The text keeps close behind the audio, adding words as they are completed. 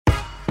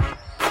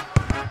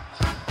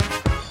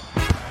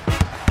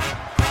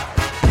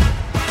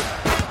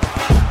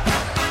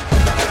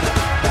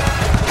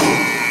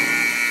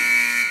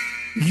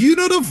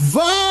the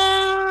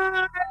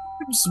vibes!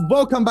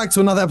 Welcome back to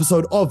another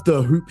episode of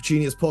the Hoop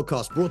Genius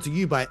podcast, brought to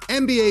you by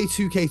NBA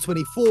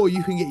 2K24.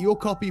 You can get your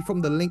copy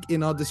from the link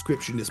in our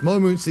description. It's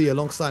Mo Moonsey,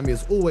 alongside me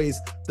as always,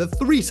 the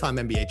three-time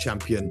NBA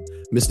champion,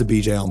 Mr.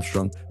 BJ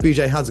Armstrong.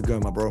 BJ, how's it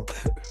going, my bro?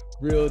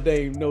 Real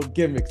name, no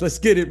gimmicks. Let's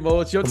get it, Mo.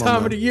 It's your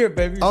time of the year,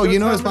 baby. Oh, you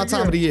know it's my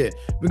time of the year.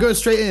 We're going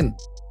straight in.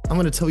 I'm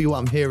going to tell you what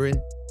I'm hearing.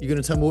 You're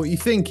going to tell me what you're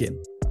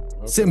thinking.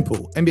 Okay.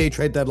 Simple. NBA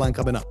trade deadline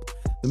coming up.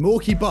 The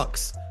Milwaukee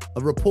Bucks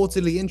are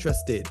reportedly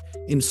interested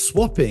in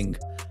swapping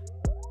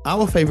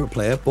our favorite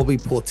player, Bobby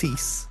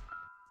Portis,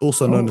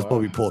 also known as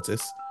Bobby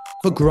Portis,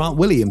 for Grant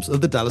Williams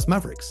of the Dallas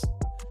Mavericks.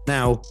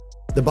 Now,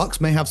 the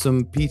Bucks may have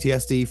some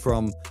PTSD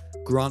from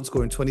Grant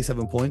scoring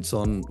 27 points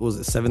on,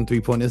 7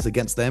 3-pointers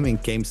against them in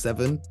Game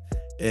 7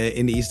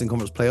 in the Eastern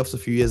Conference playoffs a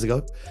few years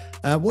ago.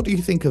 What do you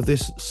think of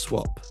this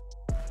swap?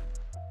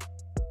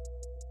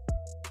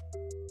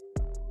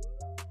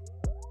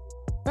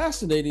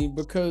 Fascinating,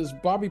 because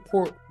Bobby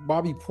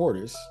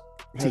Portis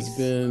has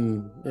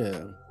been,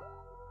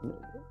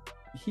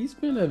 he's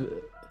been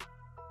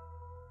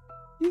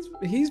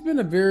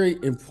a very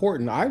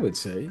important, I would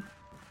say,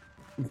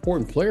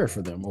 important player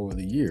for them over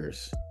the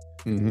years.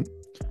 Mm-hmm.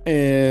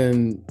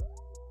 And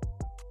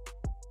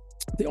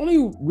the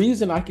only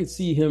reason I could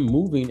see him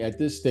moving at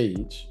this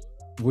stage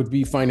would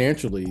be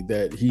financially,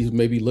 that he's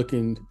maybe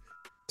looking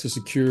to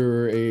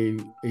secure a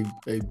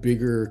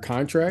bigger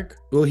contract.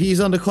 Well, he's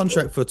under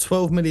contract for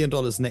 $12 million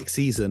next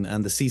season,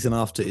 and the season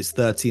after is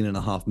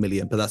 $13.5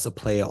 million, but that's a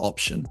player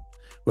option.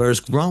 Whereas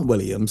Grant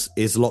Williams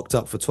is locked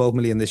up for $12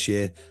 million this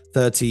year,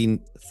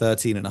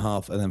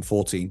 13.5, and then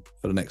 14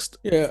 for the next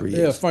 3 years.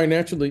 Yeah,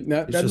 financially,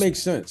 that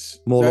makes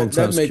sense. More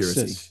long-term security.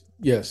 Sense.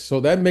 Yes,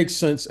 so that makes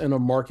sense in a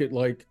market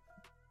like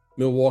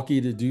Milwaukee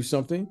to do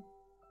something.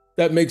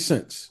 That makes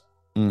sense.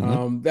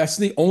 Mm-hmm. That's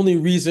the only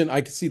reason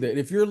I can see that.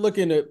 If you're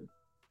looking at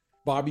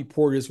Bobby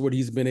Portis, what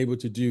he's been able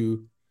to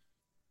do,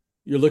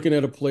 you're looking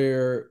at a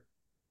player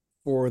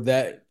for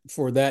that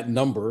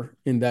number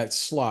in that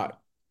slot.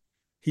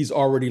 He's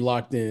already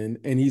locked in,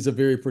 and he's a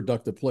very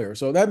productive player.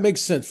 So that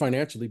makes sense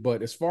financially.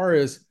 But as far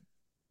as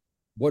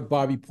what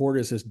Bobby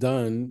Portis has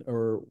done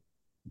or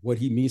what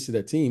he means to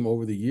that team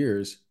over the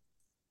years,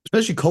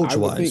 especially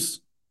culture-wise,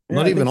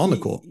 not even on the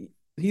court,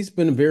 he's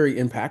been very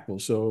impactful.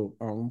 So,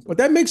 but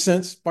that makes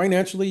sense.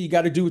 Financially, you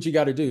got to do what you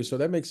got to do. So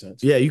that makes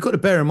sense. Yeah, you've got to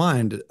bear in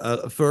mind,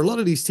 for a lot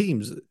of these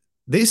teams,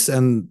 this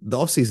and the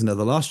offseason are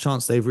the last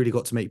chance they've really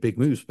got to make big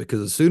moves,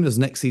 because as soon as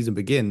next season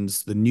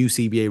begins, the new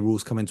CBA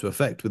rules come into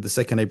effect, with the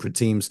second April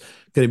teams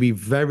going to be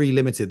very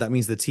limited. That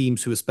means the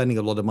teams who are spending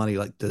a lot of money,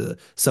 like the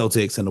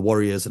Celtics and the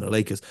Warriors and the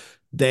Lakers,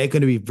 they're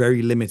going to be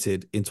very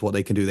limited into what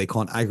they can do. They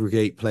can't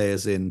aggregate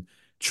players in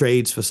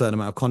trades for a certain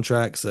amount of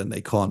contracts, and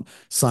they can't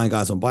sign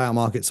guys on buyout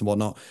markets and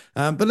whatnot.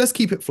 But let's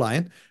keep it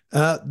flying.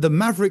 The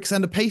Mavericks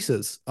and the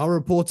Pacers are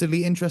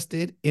reportedly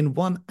interested in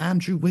one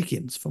Andrew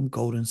Wiggins from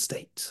Golden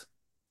State.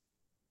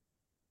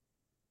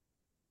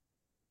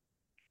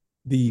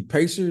 The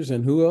Pacers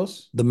and who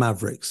else? The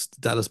Mavericks, the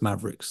Dallas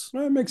Mavericks.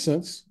 That makes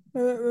sense.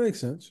 That makes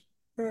sense.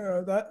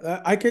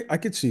 I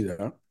could see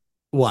that.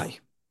 Why?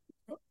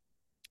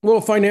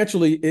 Well,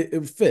 financially,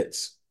 it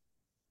fits.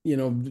 You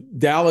know,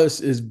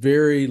 Dallas is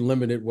very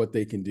limited what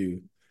they can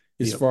do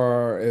as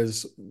far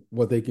as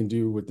what they can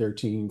do with their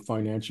team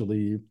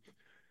financially,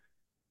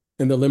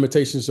 and the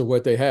limitations of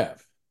what they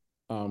have.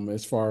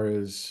 As far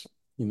as,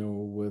 you know,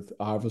 with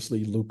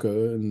obviously Luka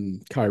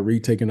and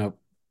Kyrie taking up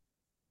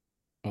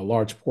a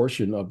large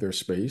portion of their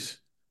space.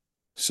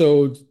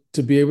 So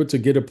to be able to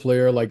get a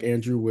player like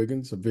Andrew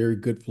Wiggins, a very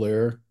good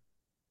player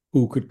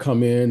who could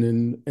come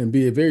in and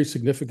be a very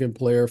significant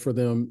player for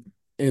them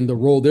in the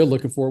role they're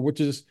looking for,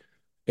 which is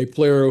a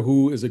player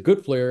who is a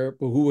good player,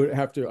 but who would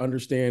have to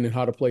understand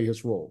how to play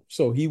his role.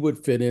 So he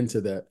would fit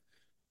into that.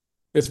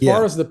 As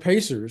far as the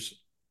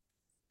Pacers,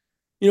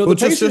 you know,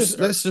 let's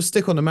just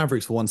stick on the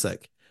Mavericks for one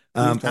sec.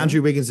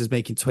 Andrew Wiggins is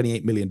making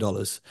 $28 million.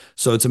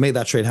 So to make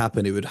that trade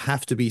happen, it would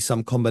have to be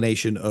some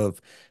combination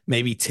of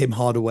maybe Tim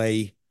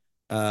Hardaway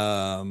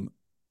and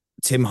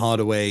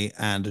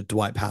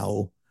Dwight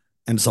Powell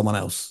and someone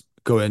else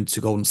going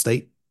to Golden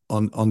State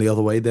on the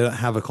other way. They don't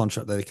have a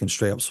contract that they can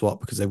straight up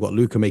swap, because they've got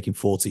Luka making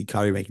 40,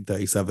 Kyrie making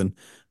 37.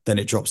 Then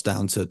it drops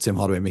down to Tim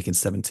Hardaway making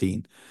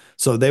 17.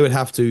 So they would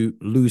have to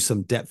lose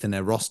some depth in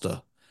their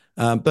roster.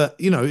 But,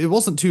 you know, it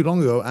wasn't too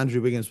long ago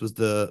Andrew Wiggins was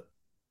the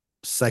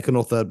second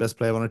or third best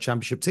player on a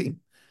championship team.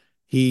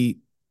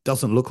 He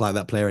doesn't look like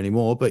that player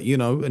anymore, but, you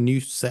know, a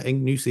new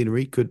setting, new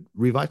scenery could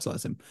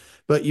revitalize him.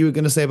 But you were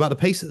going to say about the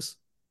Pacers.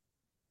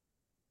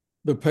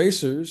 The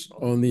Pacers,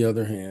 on the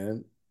other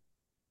hand,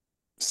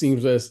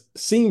 seems as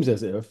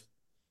if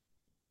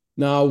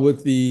now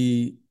with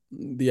the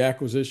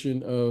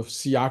acquisition of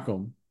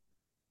Siakam,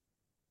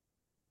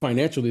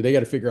 financially, they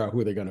got to figure out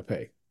who they're going to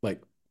pay.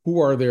 Like, who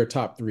are their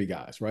top three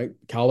guys, right?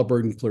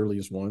 Halliburton clearly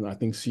is one. I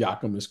think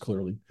Siakam is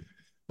clearly.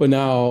 But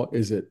now,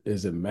 is it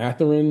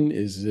Mathurin?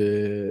 Is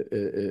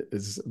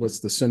what's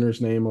the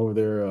center's name over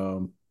there?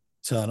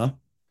 Turner.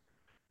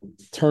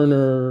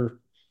 Turner.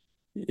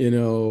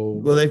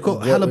 Well, they've got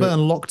what?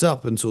 Halliburton locked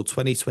up until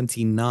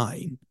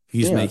 2029.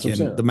 He's Yeah, that's what I'm making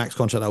saying. the max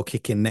contract that'll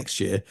kick in next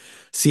year.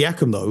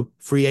 Siakam, though,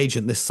 free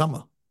agent this summer.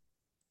 Yeah,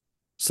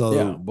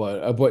 So,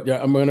 but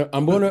yeah, I'm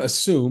gonna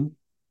assume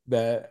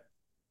that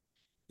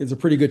it's a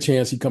pretty good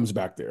chance he comes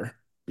back there.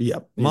 yeah,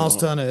 You Miles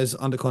know, Turner is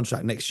under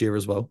contract next year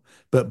as well.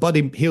 But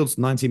Buddy Hield's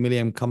 90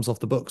 million comes off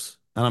the books.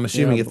 And I'm yeah.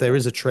 assuming if there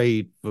is a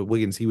trade for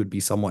Wiggins, he would be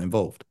somewhat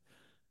involved.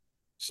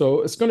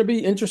 So it's going to be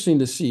interesting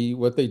to see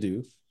what they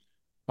do.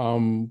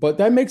 But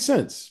that makes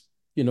sense.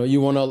 You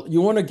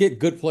want to get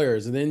good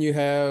players, and then you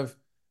have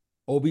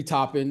Obi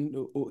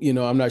Toppin.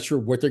 I'm not sure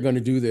what they're going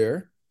to do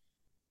there.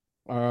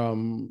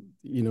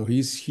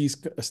 He's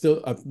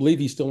still, I believe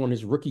he's still on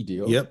his rookie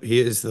deal. Yep, he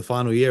is the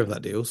final year of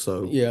that deal.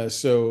 So Yeah,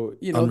 so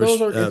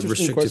those are interesting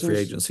restricted free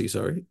questions. agency,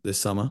 sorry, this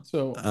summer.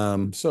 So,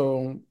 Um,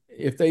 so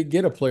if they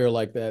get a player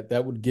like that,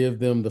 that would give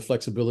them the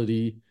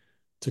flexibility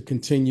to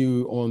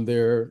continue on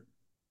their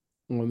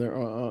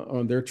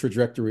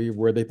trajectory of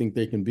where they think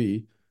they can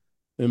be,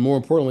 and more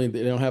importantly,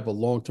 they don't have a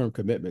long-term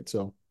commitment.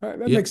 So that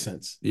yep, makes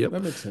sense. yep.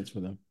 That makes sense for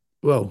them.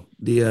 Well,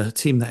 the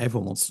team that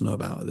everyone wants to know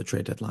about at the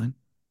trade deadline,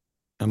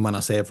 and when I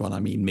say everyone, I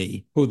mean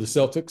me. Who, the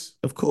Celtics?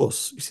 Of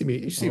course, you see me.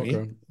 You see me.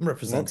 Okay. I'm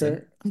representing.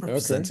 Okay. I'm Okay.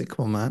 representing.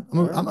 Come on, man.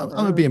 All right. I'm All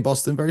gonna be right. in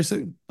Boston very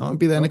soon. I'm gonna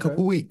be there in a Okay.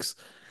 couple of weeks.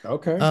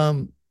 Okay.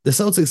 The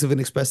Celtics have been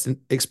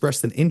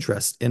expressed an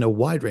interest in a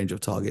wide range of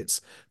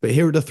targets, but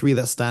here are the three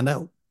that stand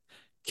out: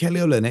 Kelly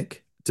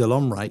Olynyk,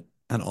 Delon Wright,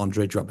 and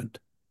Andre Drummond.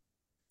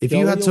 If you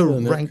Kelly had to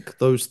Olynyk. rank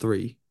those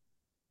three,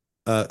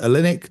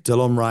 Olynyk,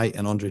 Delon Wright,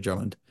 and Andre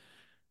Drummond,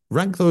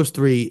 rank those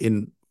three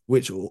in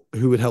which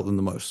who would help them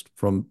the most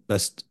from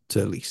best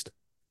to least.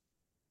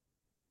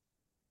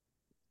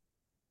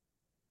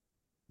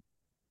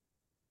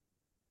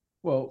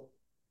 Well,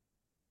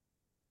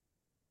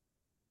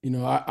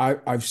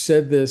 I've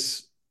said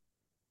this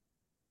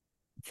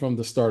from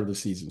the start of the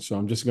season, so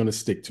I'm just going to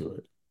stick to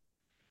it.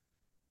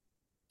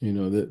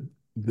 That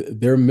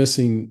they're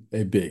missing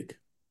a big.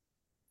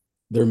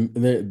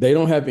 They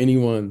don't have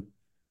anyone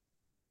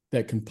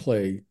that can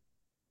play.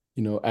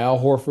 Al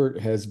Horford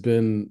has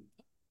been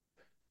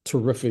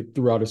terrific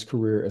throughout his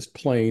career as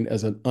playing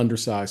as an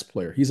undersized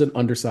player. He's an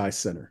undersized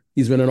center.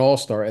 He's been an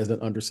all-star as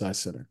an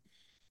undersized center.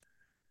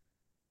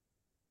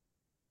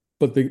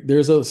 But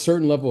there's a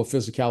certain level of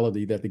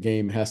physicality that the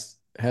game has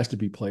to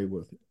be played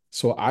with.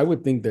 So I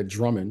would think that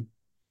Drummond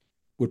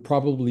would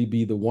probably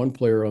be the one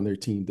player on their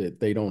team that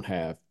they don't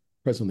have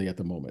presently at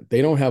the moment.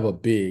 They don't have a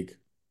big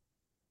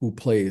who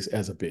plays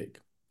as a big.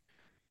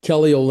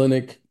 Kelly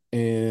Olynyk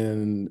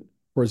and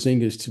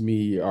Porzingis to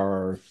me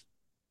are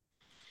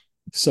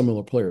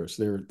similar players.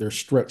 They're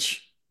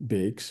stretch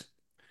bigs.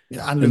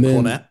 Yeah, and And Luke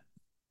then Cornett.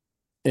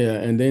 yeah,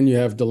 and then you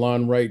have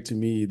DeLon Wright to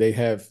me.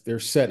 They're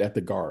set at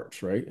the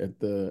guards, right? At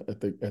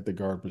the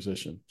guard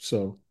position.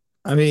 So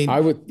I mean, I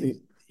would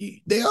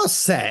they are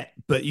set,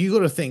 but you got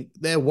to think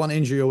they're one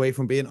injury away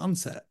from being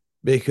unset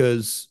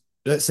because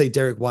let's say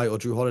Derek White or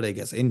Drew Holiday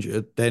gets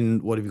injured, then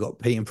what have you got?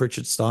 Peyton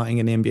Pritchard starting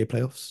in the NBA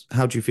playoffs?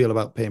 How do you feel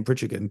about Peyton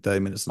Pritchard getting 30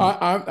 minutes a I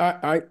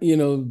night?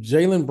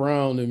 Jaylen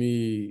Brown to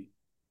me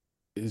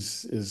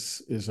is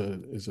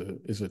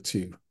a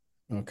two.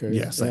 Okay.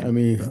 Yeah, I same.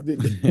 mean,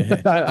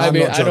 But I I'm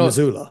mean, not I Joe don't.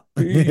 Mazzulla.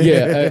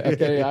 Yeah.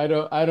 Okay. I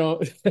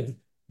don't.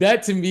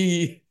 That to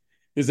me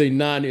is a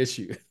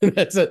non-issue.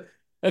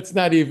 That's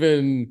not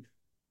even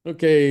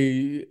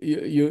okay.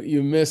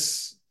 You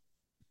miss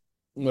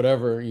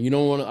whatever. You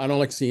don't want. I don't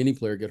like to see any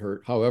player get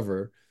hurt.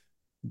 However,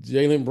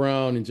 Jaylen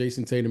Brown and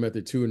Jason Tatum at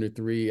the 2 and the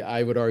 3,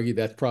 I would argue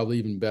that's probably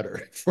even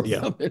better for Yeah.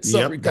 them in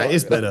some Yep. That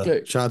is regard. better.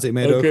 Okay. Shout out to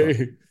Madoka.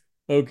 Okay.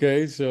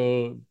 Okay.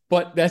 So,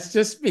 but that's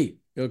just me.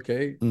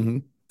 Okay. Hmm.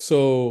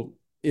 So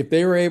if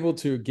they were able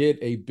to get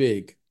a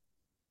big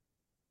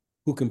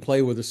who can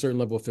play with a certain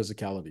level of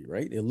physicality,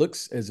 right? It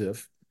looks as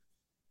if,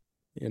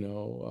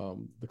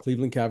 the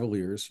Cleveland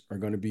Cavaliers are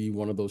going to be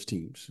one of those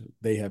teams.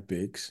 They have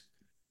bigs.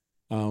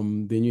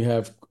 Then you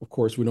have, of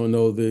course, we don't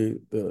know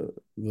the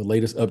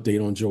latest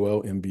update on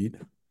Joel Embiid.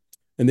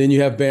 And then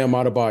you have Bam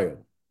Adebayo.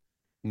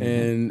 Hmm.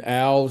 And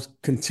Al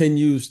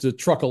continues to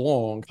truck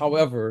along.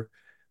 However,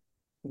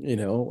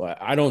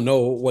 I don't know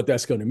what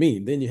that's going to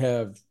mean. Then you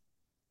have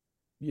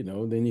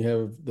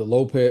the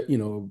Lopez,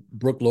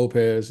 Brooke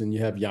Lopez, and you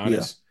have Yeah.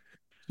 Giannis.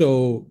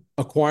 So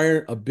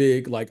acquire a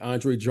big like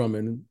Andre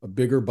Drummond, a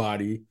bigger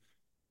body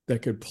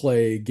that could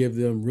play, give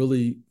them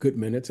really good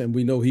minutes, and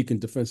we know he can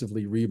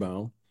defensively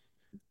rebound,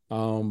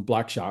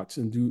 block shots,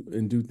 and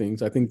do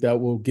things. I think that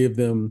will give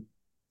them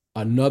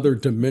another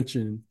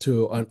dimension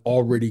to an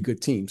already good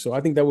team. So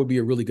I think that would be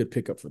a really good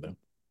pickup for them.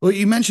 Well,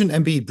 you mentioned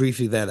Embiid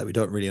briefly there that we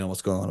don't really know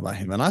what's going on about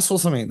him. And I saw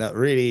something that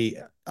really,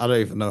 I don't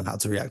even know how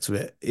to react to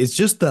it. It's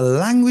just the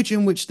language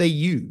in which they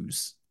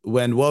use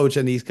when Woj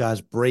and these guys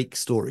break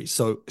stories.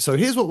 So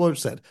here's what Woj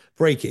said.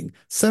 Breaking.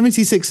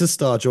 76ers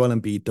star Joel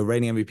Embiid, the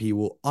reigning MVP,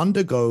 will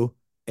undergo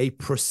a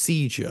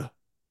procedure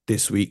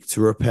this week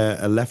to repair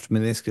a left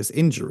meniscus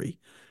injury.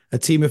 A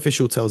team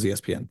official tells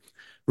ESPN.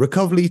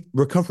 Recovery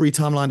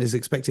timeline is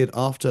expected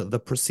after the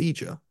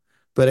procedure,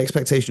 but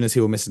expectation is he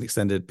will miss an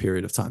extended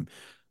period of time.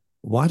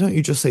 Why don't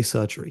you just say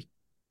surgery?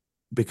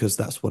 Because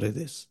that's what it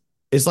is.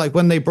 It's like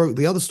when they broke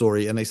the other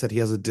story and they said he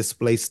has a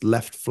displaced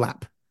left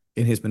flap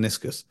in his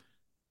meniscus.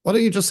 Why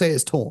don't you just say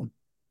it's torn?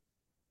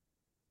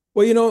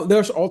 Well,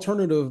 there's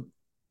alternative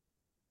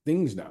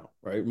things now,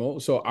 right?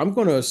 So I'm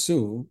going to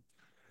assume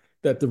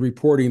that the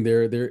reporting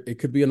there it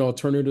could be an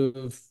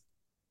alternative.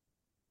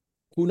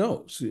 Who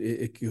knows?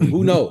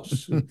 Who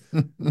knows?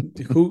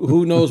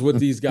 Who knows what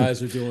these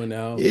guys are doing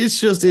now? It's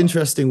just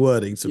interesting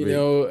wording to me.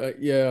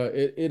 Yeah,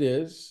 it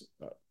is.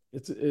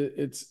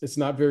 It's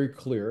not very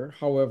clear.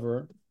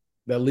 However,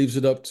 that leaves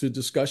it up to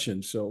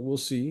discussion. So we'll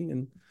see,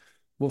 and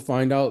we'll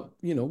find out.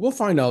 We'll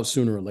find out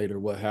sooner or later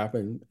what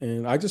happened.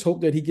 And I just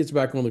hope that he gets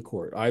back on the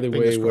court. Either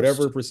Fingers way,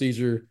 whatever crossed.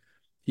 procedure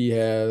he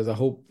has, I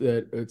hope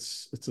that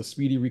it's a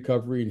speedy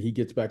recovery and he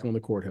gets back on the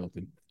court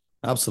healthy.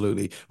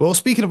 Absolutely. Well,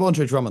 speaking of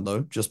Andre Drummond, though,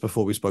 just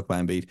before we spoke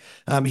about Embiid,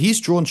 he's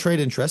drawn trade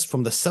interest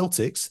from the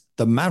Celtics,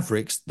 the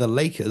Mavericks, the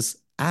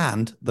Lakers,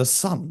 and the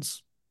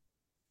Suns.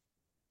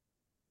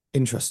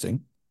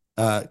 Interesting,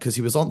 because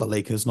he was on the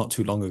Lakers not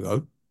too long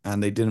ago,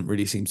 and they didn't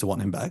really seem to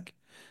want him back.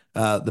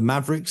 The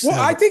Mavericks Well,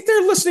 I have. think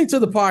they're listening to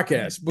the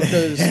podcast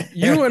because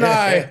you and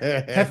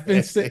I have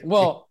been saying,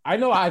 well, I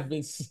know I've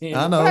been saying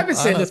I it, but I've know, been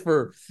I saying know. this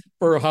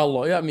for how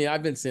long? Yeah, I mean,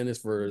 I've been saying this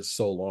for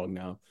so long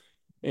now.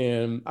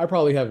 And I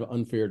probably have an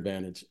unfair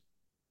advantage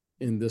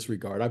in this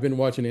regard. I've been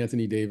watching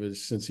Anthony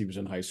Davis since he was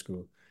in high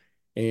school.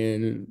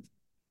 And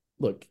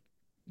look,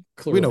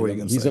 We know what clearly, I you're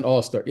mean, gonna he's say. an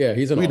all-star. Yeah,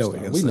 he's an We know what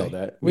you're all-star. gonna We know say.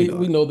 that. We We know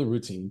we it. know the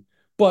routine.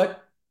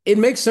 But it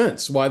makes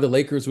sense why the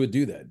Lakers would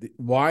do that.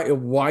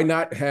 Why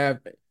not have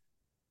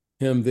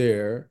him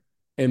there?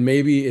 And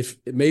maybe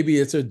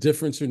it's a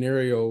different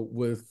scenario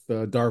with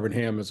Darvin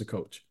Ham as a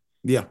coach.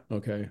 Yeah,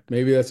 Okay,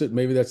 maybe that's it.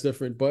 Maybe that's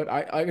different. But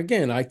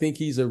I think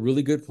he's a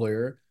really good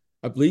player.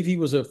 I believe he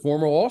was a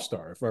former All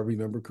Star, if I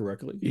remember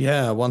correctly.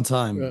 yeah. One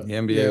time, the Yeah,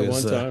 NBA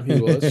was. one time he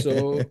was.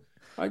 So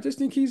I just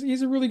think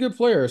he's a really good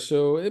player.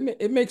 So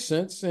it makes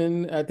sense,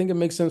 and I think it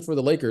makes sense for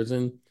the Lakers.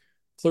 And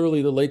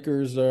clearly, the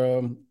Lakers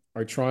are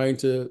trying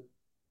to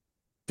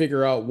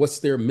figure out what's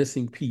their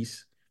missing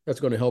piece that's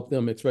going to help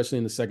them, especially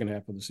in the second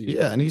half of the season.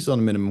 Yeah, and he's on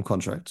a minimum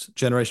contract.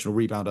 Generational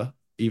rebounder,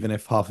 even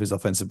if half his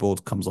offensive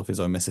board comes off his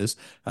own misses.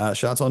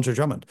 Shout out to Andre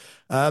Drummond.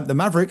 The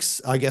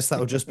Mavericks, I guess that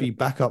would just be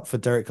backup for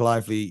Derek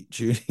Lively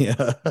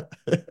Jr.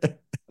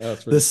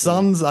 That's The pretty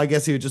funny. Suns, I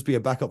guess he would just be a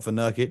backup for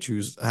Nurkic,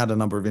 who's had a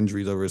number of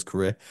injuries over his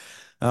career.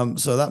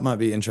 So that might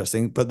be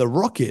interesting. But the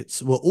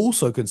Rockets were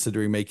also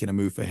considering making a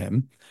move for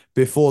him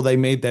before they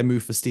made their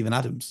move for Steven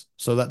Adams.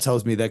 So that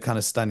tells me they're kind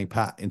of standing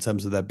pat in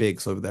terms of their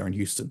bigs over there in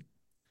Houston.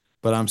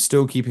 But I'm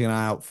still keeping an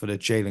eye out for the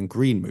Jalen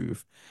Green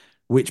move,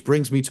 which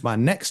brings me to my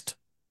next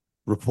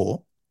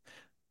report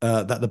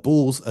that the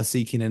Bulls are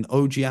seeking an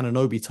OG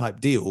Anunoby type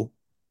deal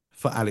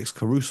for Alex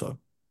Caruso.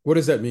 What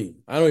does that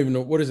mean? I don't even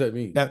know. What does that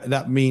mean?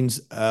 That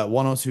means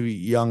one or two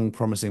young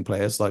promising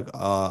players like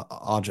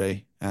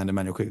RJ and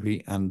Emmanuel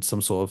Quickly and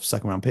some sort of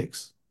second round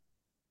picks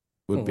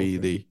would Oh, be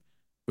okay.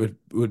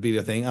 would be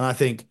the thing. And I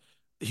think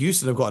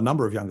Houston have got a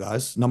number of young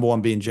guys. Number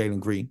one being Jalen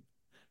Green,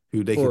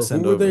 who they could For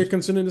send who are over. they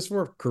considering this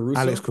for?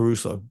 Alex Caruso?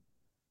 Caruso.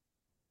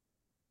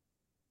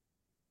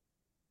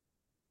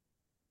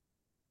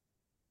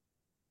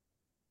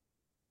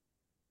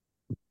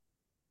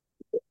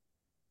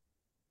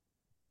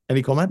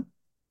 Any comment?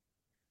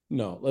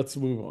 No, let's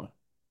move on.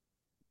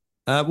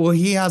 Well,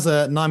 he has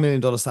a $9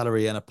 million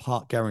salary and a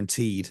part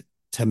guaranteed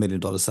 $10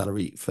 million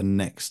salary for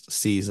next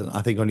season.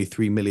 I think only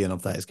 3 million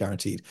of that is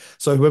guaranteed.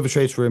 So whoever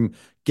trades for him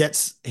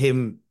gets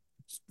him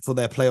for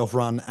their playoff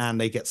run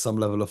and they get some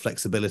level of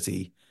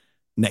flexibility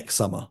next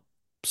summer.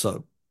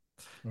 So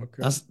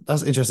Okay.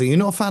 that's interesting. You're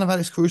not a fan of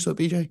Alex Caruso,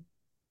 BJ?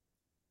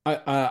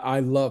 I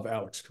love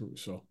Alex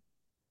Caruso.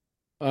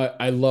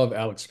 I love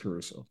Alex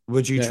Caruso.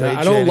 Would you Yeah, trade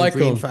I don't Jalen like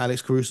Green for him.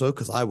 Alex Caruso?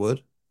 Because I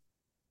would.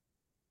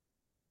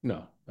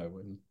 No, I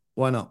wouldn't.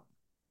 Why not?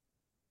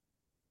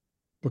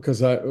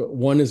 Because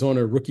one is on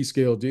a rookie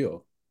scale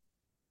deal.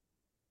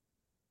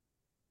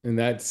 And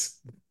that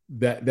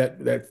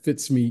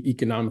fits me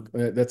economic.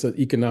 That's an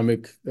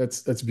economic.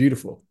 That's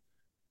beautiful.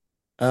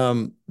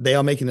 They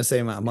are making the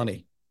same amount of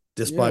money,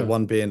 despite Yeah,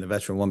 one being a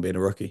veteran, one being a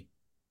rookie.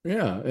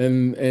 yeah,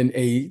 and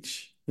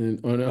age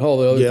and on all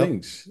the other Yep.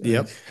 things.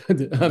 Yep.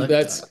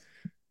 That's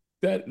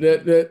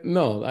that.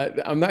 No,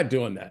 I'm not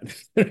doing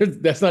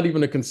that. That's not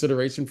even a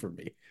consideration for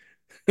me.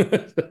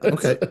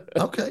 Okay.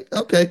 Okay.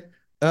 Okay.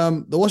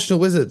 The Washington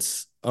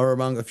Wizards are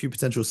among a few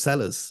potential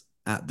sellers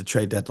at the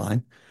trade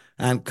deadline,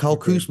 and Kyle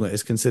Okay. Kuzma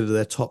is considered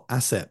their top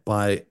asset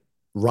by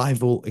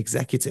rival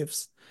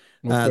executives.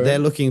 They're Okay.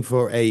 looking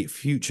for a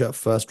future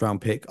first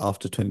round pick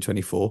after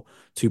 2024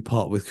 to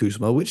part with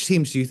Kuzma. Which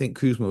teams do you think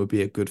Kuzma would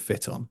be a good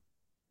fit on?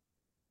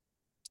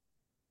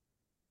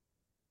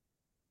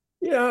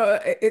 Yeah,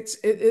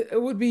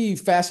 it would be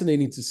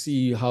fascinating to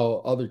see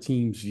how other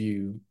teams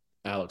view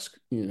Alex,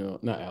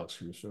 not Alex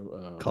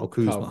Caruso, Kyle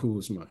Kyle Kuzma.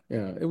 Kuzma.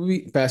 Yeah, it would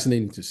be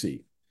fascinating to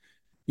see.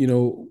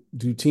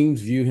 Do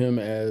teams view him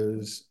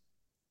as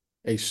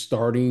a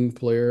starting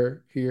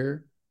player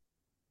here?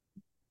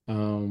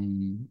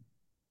 Um,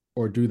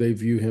 or do they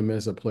view him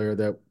as a player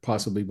that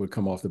possibly would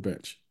come off the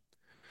bench?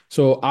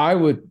 So I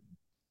would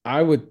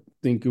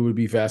think it would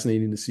be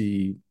fascinating to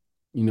see,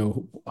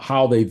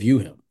 how they view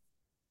him.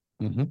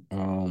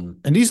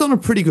 And he's on a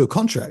pretty good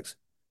contract.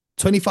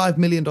 $25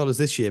 million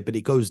this year, but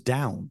it goes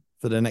down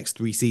for the next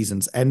 3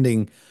 seasons,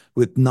 ending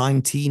with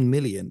 19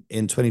 million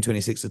in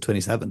 2026 to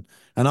 27.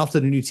 And after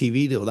the new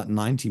TV deal, that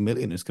 90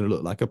 million is going to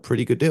look like a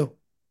pretty good deal.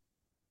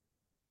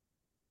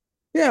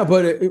 Yeah,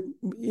 but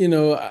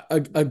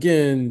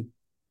again,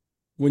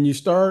 when you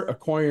start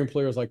acquiring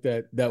players like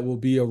that, that will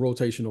be a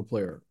rotational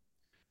player.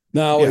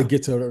 Now Yeah. it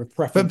gets a But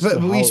preference to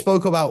we how,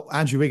 spoke about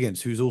Andrew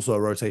Wiggins, who's also a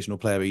rotational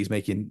player, but he's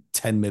making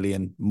 10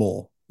 million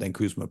more than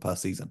Kuzma per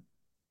season.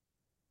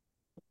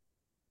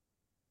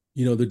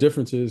 the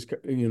difference is,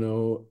 Best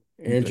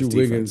Andrew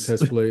Wiggins defense.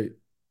 has played.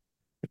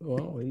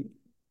 Well,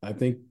 I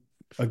think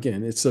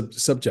again, it's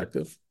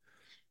subjective.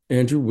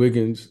 Andrew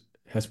Wiggins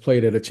has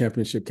played at a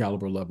championship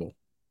caliber level.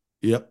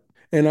 Yep.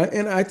 And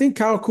I think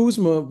Kyle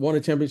Kuzma won a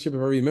championship, if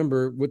I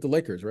remember, with the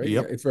Lakers, right?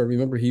 Yep. If I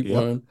remember, he Yep.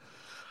 won. In the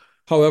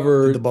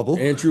However, bubble.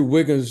 Andrew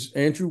Wiggins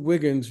in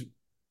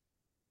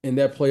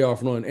that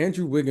playoff run,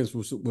 Andrew Wiggins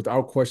was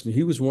without question,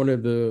 he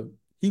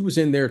was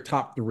in their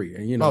top three,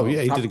 and Oh,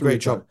 yeah. He did top a three or great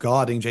five. job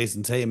guarding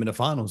Jason Tatum in the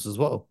finals as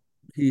well.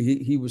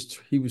 He was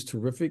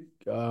terrific.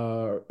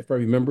 If I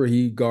remember,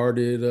 he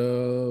guarded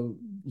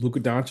Luka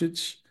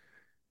Doncic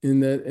in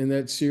that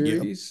Yep.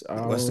 series.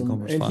 The Western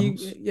Conference And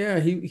Finals.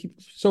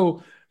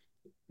 so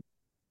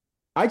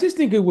I just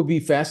think it would be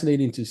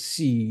fascinating to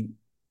see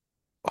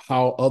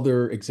how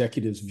other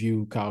executives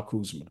view Kyle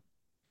Kuzma,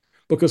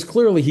 because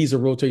clearly he's a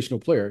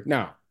rotational player.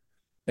 Now,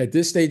 at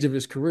this stage of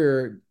his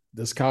career,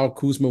 does Kyle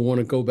Kuzma want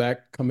to go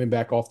back, coming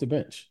back off the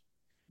bench?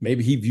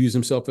 Maybe he views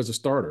himself as a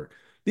starter.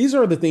 These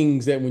are the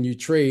things that when you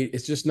trade,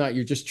 it's just not,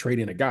 you're just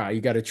trading a guy.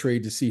 You got to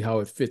trade to see how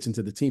it fits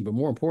into the team. But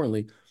more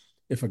importantly,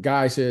 if a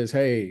guy says,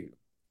 hey,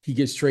 he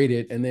gets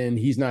traded and then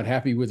he's not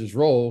happy with his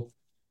role,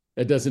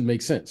 that doesn't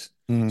make sense.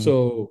 Mm.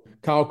 So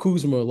Kyle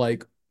Kuzma,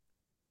 like,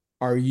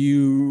 are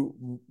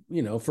you,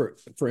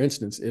 for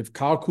instance, if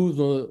Kyle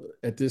Kuzma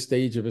at this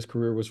stage of his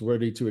career was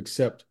ready to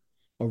accept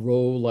a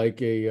role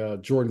like a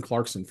Jordan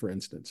Clarkson, for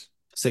instance,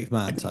 Six I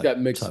man think type that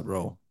makes, type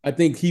role. I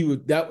think he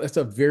would, that's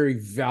a very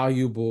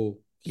valuable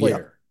Yeah.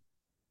 player.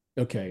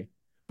 Okay.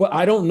 But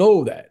I don't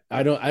know that.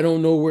 I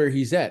don't know where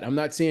he's at. I'm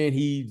not saying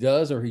he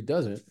does or he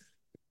doesn't,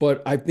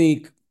 but I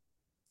think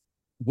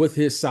with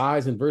his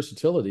size and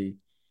versatility,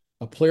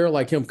 a player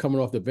like him coming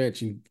off the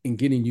bench and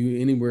getting you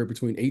anywhere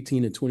between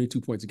 18 and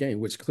 22 points a game,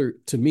 which clear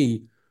to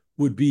me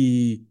would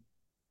be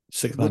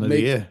Six man would of the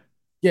make year.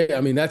 yeah,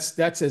 I mean that's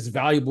as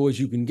valuable as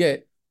you can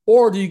get.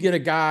 Or do you get a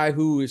guy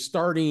who is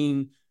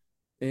starting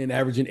and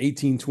averaging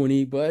 18,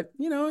 20, but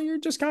you're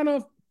just kind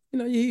of,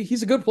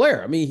 he's a good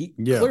player. I mean,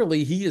 Yeah.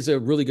 clearly he is a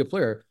really good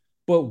player,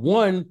 but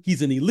one,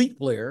 he's an elite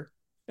player,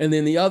 and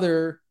then the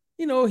other,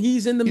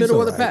 he's in the He's middle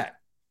all of the right. pack.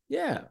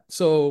 Yeah.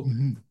 So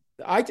Mhm.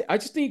 I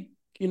just think,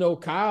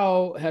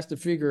 Kyle has to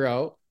figure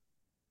out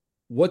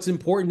what's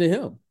important to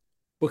him.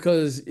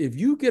 Because if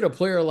you get a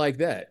player like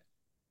that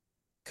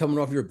coming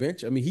off your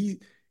bench, I mean,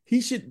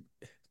 he should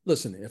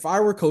listen. If I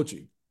were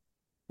coaching,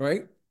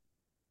 right?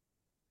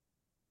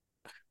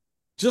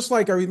 Just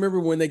like I remember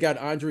when they got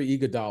Andre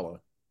Iguodala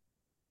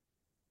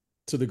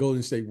to the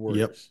Golden State Yep.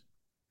 Warriors.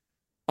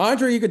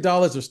 Andre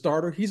Iguodala is a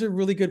starter. He's a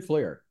really good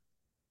player.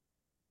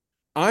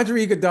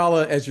 Andre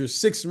Iguodala as your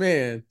sixth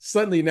man,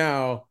 suddenly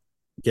now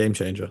Game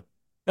changer.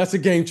 that's a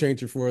game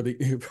changer for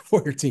the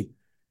for your team.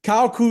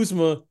 Kyle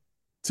Kuzma,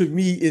 to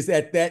me, is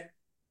at that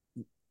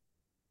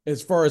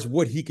as far as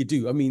what he could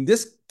do. I mean,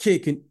 this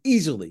kid can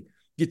easily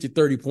get you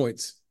 30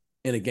 points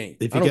in a game.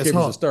 If I he don't gets care if he's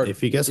a hot, starter.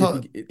 if he gets If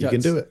hot, he he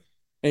can do does. it.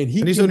 And he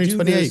And he's can only do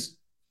 28. this.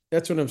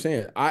 That's what I'm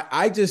saying.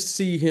 I just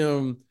see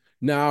him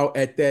now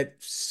at that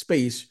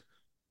space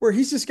where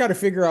he's just got to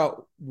figure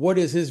out what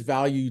is his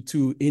value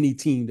to any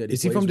team that he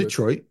Is he from plays with.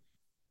 Detroit?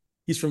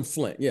 He's from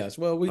Flint. Yes.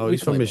 Well, Oh, we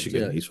he's from Flint him.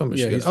 Michigan. Yeah. He's from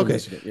Yeah, Michigan. he's from Okay.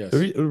 Michigan. Yes.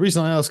 The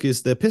reason I ask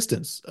is the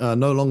Pistons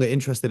no longer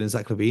interested in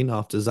Zach LaVine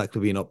after Zach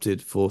LaVine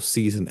opted for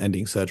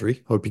season-ending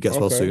surgery. Hope he gets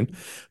well Okay. soon.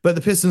 But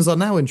the Pistons are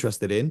now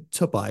interested in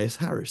Tobias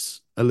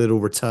Harris, a little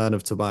return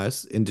of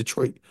Tobias in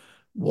Detroit.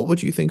 What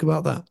would you think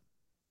about that?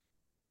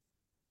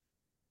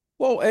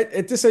 Well,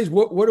 at this age,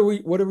 what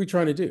are we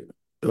trying to do?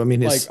 I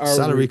mean, his Like, are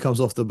salary we comes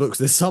off the books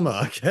this summer.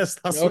 I guess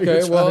that's what you're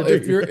okay? trying Well, to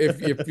if do.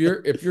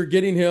 you're if you're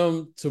getting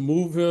him to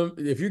move him,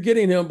 if you're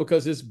getting him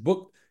because his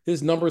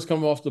numbers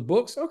come off the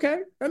books,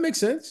 okay, that makes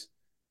sense.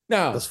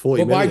 That's Now,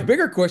 40 but my million.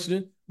 bigger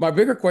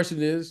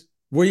question is,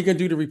 what are you going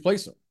to do to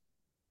replace him?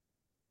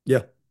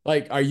 Yeah.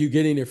 Like, are you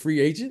getting a free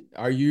agent?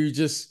 Are you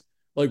just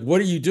like,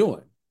 what are you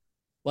doing?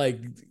 Like,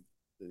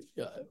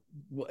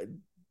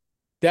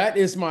 that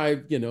is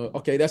my,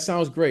 okay, that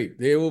sounds great.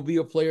 There will be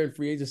a player in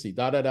free agency,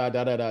 da da da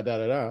da da da da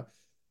da da.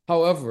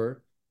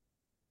 However,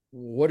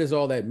 what does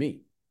all that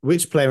mean?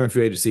 Which player in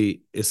free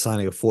agency is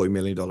signing a $40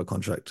 million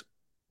contract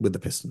with the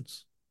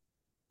Pistons?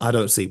 I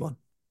don't see one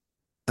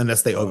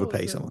unless they Well,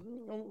 overpay someone.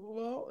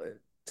 well,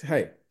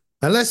 hey,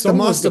 Unless the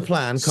Someone's master go-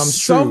 plan comes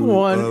true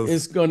someone of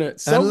is gonna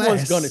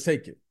someone's gonna unless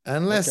take it.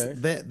 unless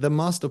Okay. the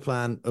master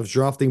plan of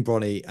drafting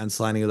Bronny and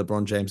signing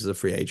LeBron James as a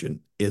free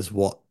agent is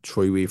what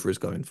Troy Weaver is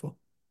going for.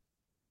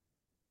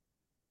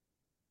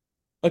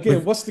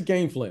 Again, what's the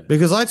game plan?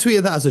 Because I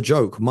tweeted that as a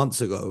joke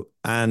months ago,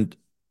 and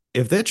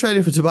if they're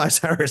trading for Tobias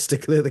Harris to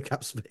clear the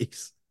cap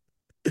space,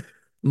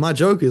 my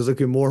joke is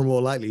looking more and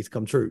more likely to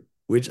come true,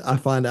 which I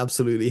find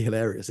absolutely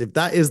hilarious. If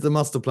that is the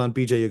master plan,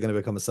 PJ, you're going to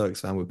become a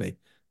Celtics fan with me.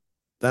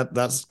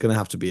 That's going to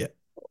have to be it.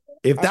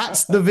 If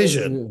that's the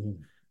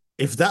vision,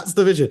 if that's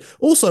the vision.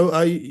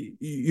 Also,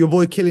 your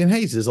boy Killian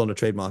Hayes is on the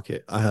trade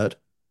market, I heard.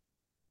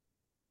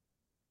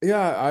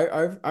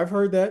 Yeah, I've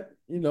heard that.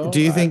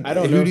 Do you think I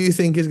don't who do know. you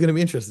think is going to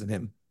be interested in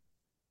him?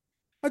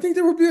 I think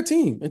there would be a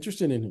team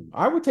interested in him.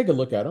 I would take a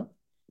look at him.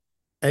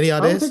 Any I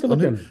would ideas take a on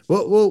look at who? him.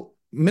 Well,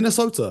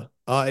 Minnesota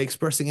are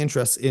expressing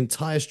interest in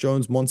Tyus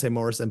Jones, Monte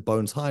Morris, and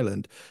Bones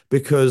Highland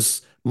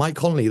because Mike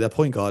Conley, their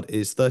point guard,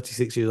 is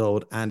 36 years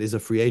old and is a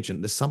free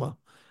agent this summer.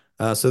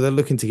 So they're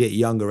looking to get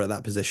younger at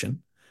that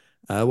position.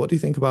 What do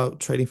you think about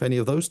trading for any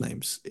of those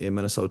names in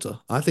Minnesota?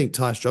 I think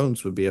Tyus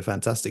Jones would be a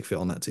fantastic fit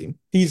on that team.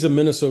 He's a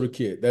Minnesota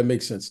kid. That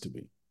makes sense to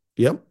me.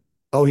 Yep.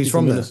 Oh, he's He's a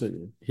from there.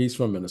 Minnesota. He's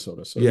from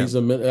Minnesota, so Yeah.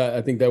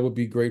 I think that would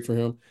be great for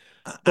him.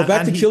 But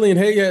back And to Killian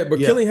Hayes, yeah. But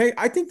yeah. Killian Hayes,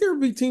 I think there would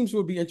be teams who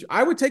would be interested.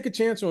 I would take a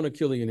chance on a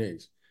Killian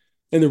Hayes,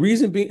 and the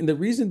reason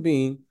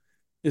being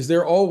is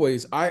there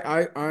always.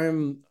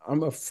 I'm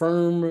a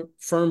firm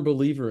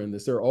believer in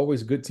this. There are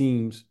always good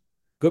teams,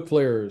 good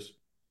players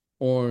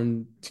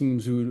on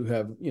teams who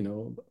have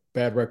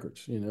bad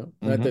records.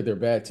 Not that they're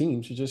bad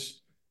teams. It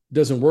just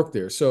doesn't work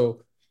there.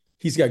 So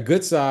he's got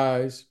good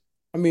size.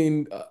 I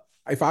mean,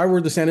 if I were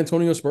the San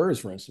Antonio Spurs,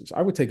 for instance,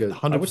 I would take a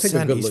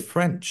 100%. good He's look.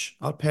 French.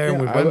 I'd pair him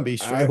Yeah, with Wemby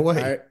straight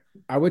away.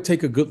 I would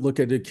take a good look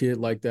at a kid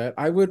like that.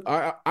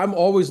 I'm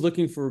always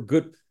looking for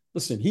good.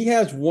 Listen, he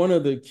has one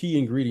of the key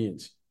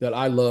ingredients that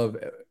I love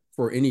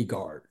for any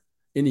guard,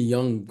 any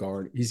young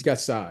guard. He's got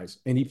size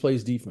and he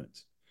plays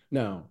defense.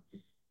 Now,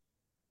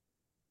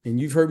 and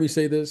you've heard me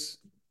say this,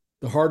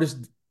 the hardest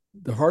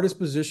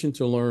position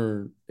to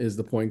learn is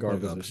the point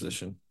guard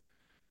position.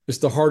 It's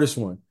the hardest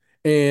one.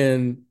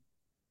 And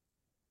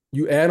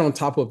you add on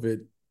top of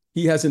it,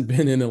 he hasn't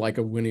been in like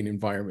a winning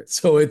environment.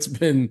 So it's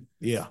been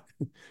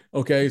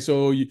okay.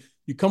 So you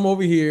come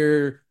over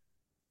here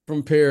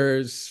from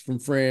Paris, from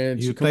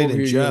France, You come played over in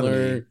here, Germany.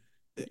 you learn.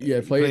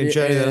 Yeah, played in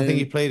Germany. I think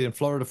he played in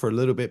Florida for a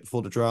little bit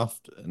before the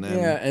draft. And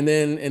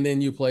then and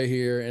then you play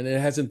here, and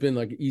it hasn't been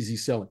like easy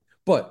selling.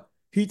 But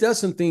he does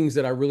some things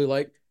that I really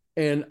like.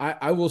 And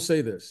I will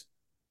say this.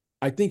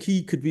 I think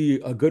he could be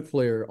a good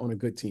player on a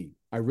good team.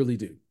 I really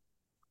do.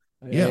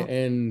 Yeah.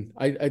 And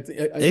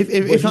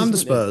if I'm the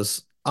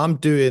Spurs, I'm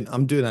doing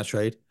that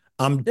trade.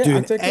 I'm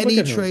doing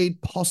any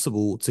trade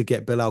possible to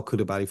get Bilal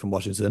Coulibaly from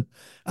Washington.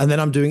 And then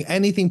I'm doing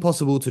anything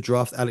possible to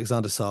draft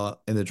Alexander Sarr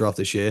in the draft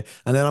this year.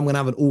 And then I'm going to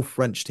have an all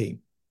French team.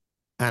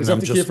 And is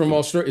that the kid from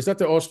Australia? Is that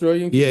the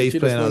Australian kid? Yeah, he's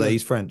playing out there.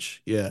 He's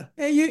French. Yeah.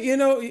 And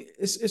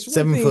it's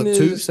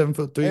 7'2",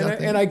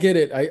 7'3", and I get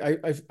it.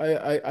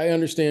 I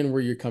understand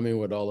where you're coming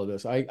with all of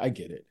this. I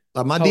get it.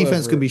 Like my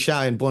defense can be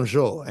shouting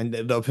bonjour, and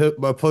the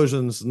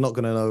opponent's not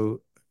going to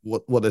know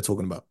what they're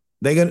talking about.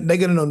 They're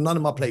gonna know none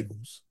of my play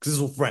calls because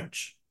it's all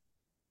French.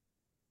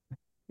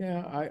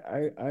 Yeah,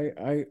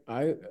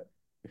 I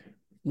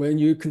when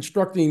you're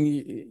constructing,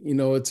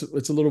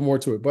 it's a little more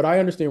to it. But I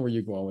understand where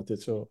you're going with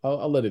it, so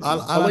I'll let it.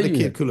 I like the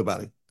kid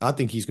Coulibaly. I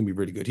think he's gonna be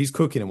really good. He's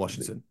cooking in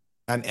Washington,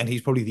 and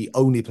he's probably the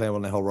only player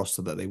on the whole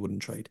roster that they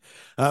wouldn't trade.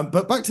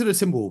 But back to the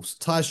Timberwolves: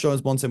 Tyus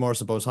Jones, Monte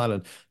Morris, and Bones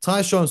Highland.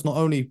 Tyus Jones not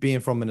only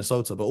being from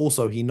Minnesota, but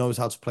also he knows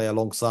how to play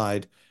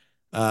alongside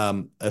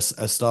a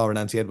star in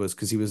Anthony Edwards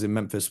because he was in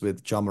Memphis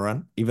with Ja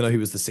Morant. Even though he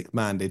was the sixth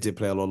man, they did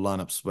play a lot of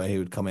lineups where he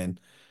would come in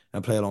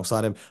and play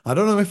alongside him. I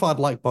don't know if I'd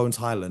like Bones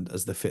Highland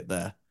as the fit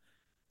there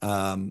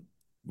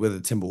with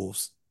the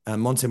Timberwolves.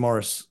 And Monte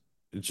Morris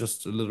is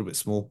just a little bit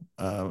small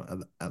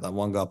at that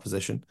one guard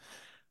position.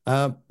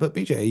 But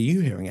BJ, are you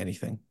hearing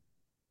anything?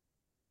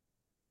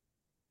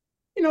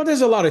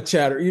 There's a lot of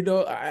chatter.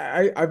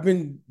 I've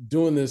been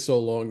doing this so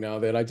long now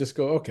that I just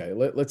go, okay,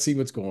 let's see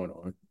what's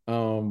going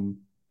on.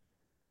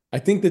 I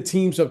think the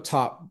teams up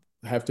top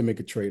have to make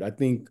a trade. I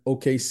think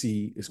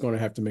OKC is going to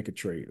have to make a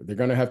trade. They're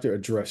going to have to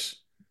address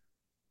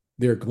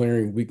their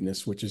glaring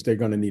weakness, which is they're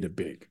going to need a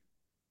big.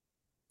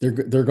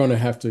 They're going to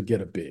have to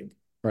get a big,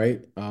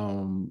 right?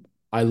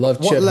 I love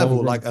what Chet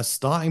level, Holmgren. like a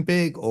starting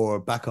big or a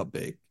backup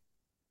big?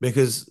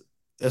 Because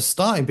a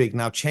starting big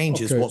now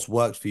changes what's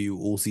worked for you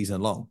all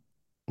season long.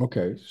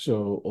 Okay,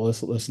 so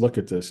let's look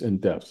at this in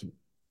depth.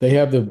 They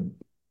have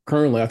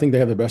currently, I think they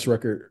have the best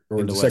record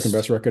or the second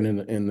best record in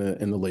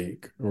the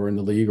league or in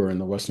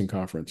the Western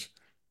Conference.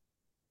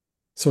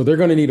 So they're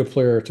going to need a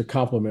player to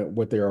complement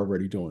what they're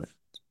already doing.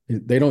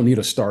 They don't need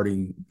a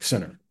starting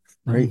center,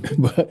 right?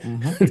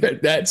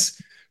 But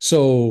that's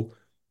so.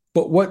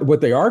 But what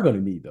they are going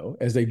to need though,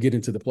 as they get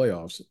into the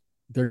playoffs,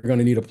 they're going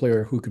to need a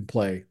player who can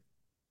play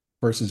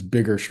versus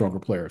bigger, stronger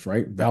players,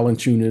 right?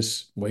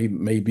 Valanciunas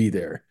may be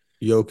there.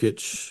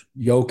 Jokic.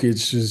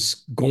 Jokic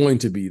is going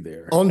to be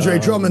there. Andre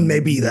Drummond may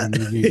be that.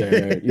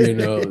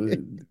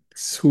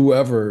 It's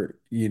whoever,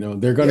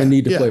 they're going to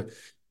need to play.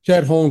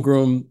 Chet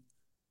Holmgren,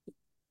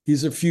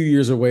 he's a few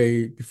years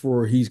away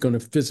before he's going to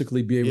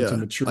physically be able to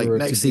mature. Like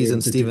next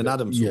season, Steven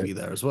Adams will be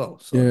there as well.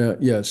 So.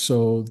 Yeah.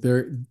 So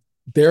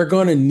they're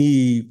going to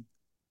need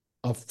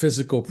a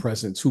physical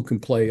presence who can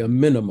play a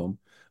minimum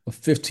of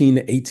 15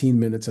 to 18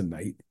 minutes a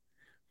night.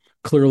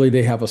 Clearly,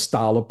 they have a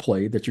style of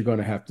play that you're going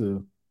to have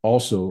to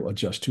also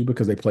adjust to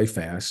because they play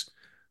fast,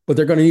 but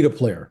they're going to need a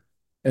player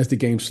as the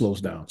game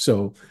slows down.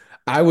 So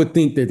I would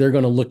think that they're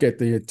going to look at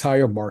the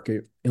entire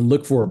market and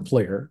look for a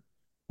player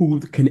who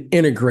can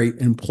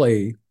integrate and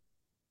play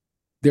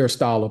their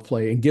style of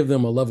play and give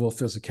them a level of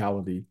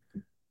physicality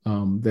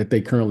that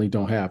they currently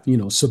don't have.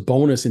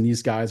 Sabonis and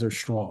these guys are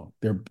strong.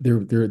 They're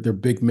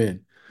big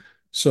men.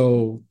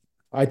 So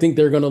I think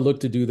they're going to look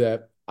to do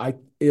that.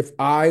 If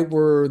I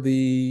were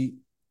the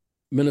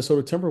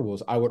Minnesota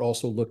Timberwolves, I would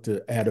also look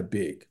to add a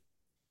big.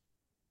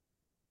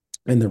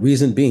 And the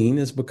reason being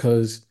is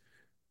because,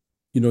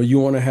 you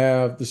want to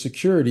have the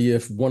security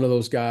if one of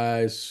those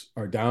guys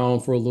are down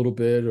for a little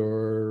bit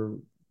or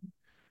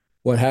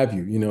what have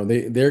you.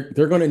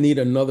 They're going to need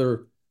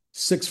another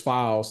 6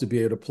 fouls to be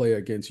able to play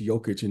against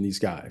Jokic and these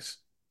guys.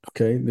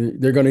 Okay.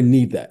 They're going to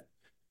need that.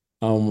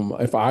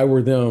 If I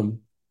were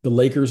them, the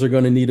Lakers are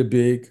going to need a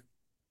big,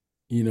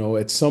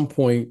 at some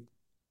point.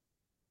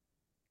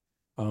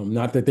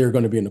 Not that they're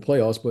going to be in the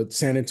playoffs, but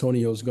San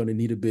Antonio is going to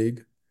need a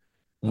big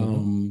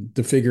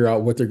to figure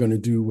out what they're going to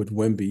do with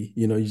Wemby.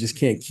 You just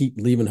can't keep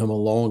leaving him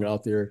alone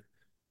out there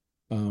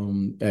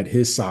at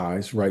his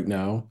size right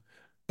now.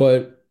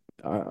 But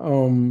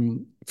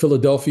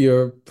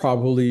Philadelphia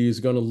probably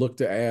is going to look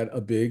to add a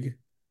big.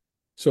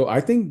 So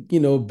I think,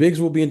 bigs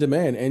will be in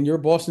demand, and you're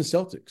Boston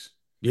Celtics.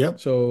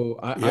 Yep. So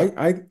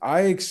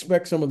I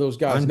expect some of those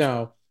guys.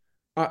 Now,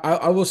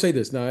 I will say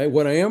this. Now,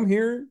 what I am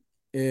hearing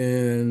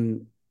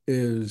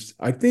is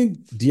I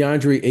think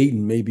DeAndre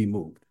Ayton may be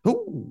moved.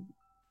 Ooh.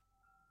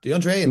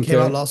 DeAndre Ayton came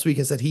out last week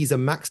and said he's a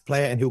max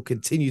player and he'll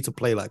continue to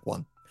play like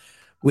one,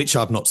 which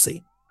I've not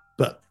seen.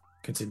 But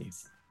continue.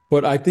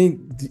 But I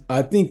think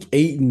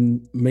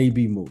Ayton may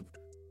be moved.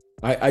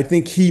 I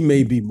think he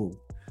may be moved.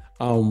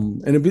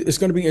 And it's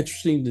going to be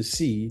interesting to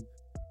see.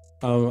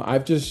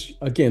 I'm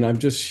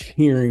just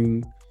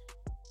hearing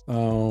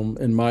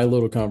in my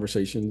little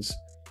conversations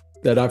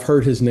that I've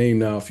heard his name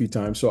now a few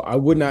times. So I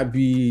would not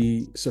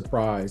be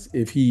surprised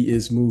if he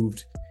is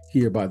moved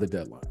here by the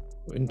deadline.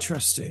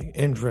 Interesting.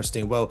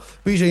 Well,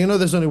 BJ,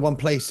 there's only one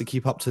place to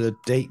keep up to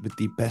date with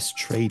the best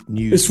trade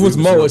news. It's with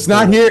Mo. It's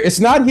not here. It's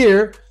not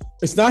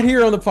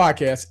here on the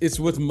podcast. It's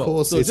with Mo. Of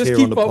course, so it's just here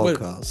keep on the up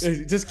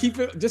podcast.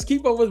 Just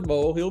keep up with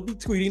Mo. He'll be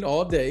tweeting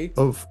all day.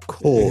 Of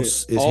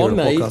course, it's all here on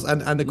the night.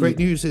 podcast. And the great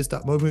news is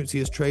that Mo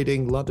Mootsie is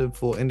trading London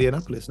for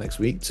Indianapolis next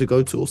week to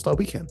go to All-Star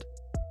Weekend.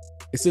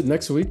 Is it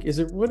next week? Is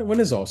it when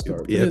is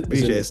All-Star? Yeah,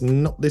 BJ, it's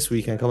not this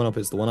weekend coming up.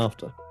 It's the one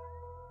after.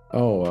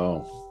 Oh,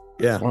 wow.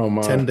 Yeah. Oh,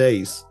 my. 10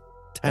 days.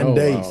 10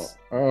 days.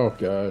 Wow. Oh,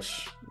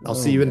 gosh. I'll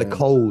see you in the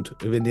cold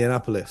of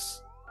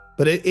Indianapolis.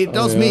 But it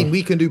does mean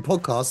we can do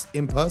podcasts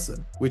in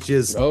person, which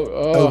is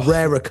a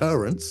rare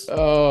occurrence.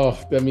 Oh,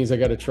 that means I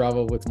got to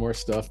travel with more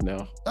stuff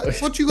now.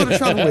 What you got to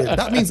travel with?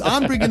 That means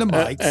I'm bringing the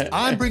mics,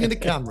 I'm bringing the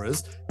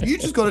cameras. You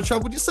just got to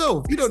travel with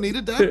yourself. You don't need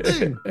a damn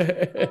thing.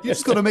 You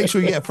just got to make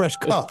sure you get a fresh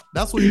cut.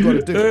 That's what you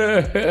got to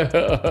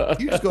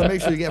do. You just got to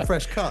make sure you get a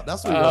fresh cut.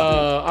 That's what you got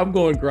to do. I'm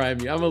going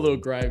grimy. I'm a little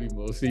grimy,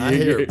 Mo. See, I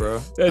hear it,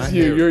 bro. That's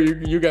you.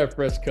 You got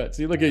fresh cut.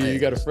 See, look at you. You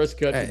got a fresh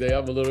cut today.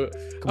 I'm a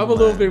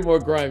little bit more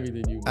grimy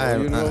than you,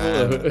 Mo.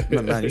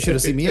 Man, you should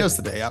have seen me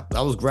yesterday.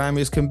 I was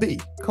grimy as can be.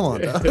 Come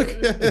on, dog.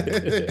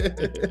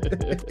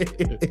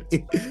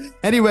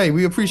 Anyway,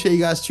 we appreciate you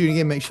guys tuning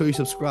in. Make sure you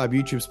subscribe,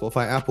 YouTube,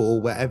 Spotify, Apple,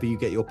 or wherever you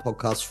get your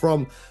podcasts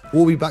from.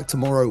 We'll be back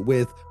tomorrow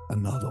with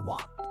another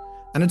one.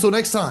 And until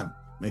next time,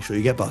 make sure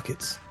you get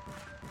buckets.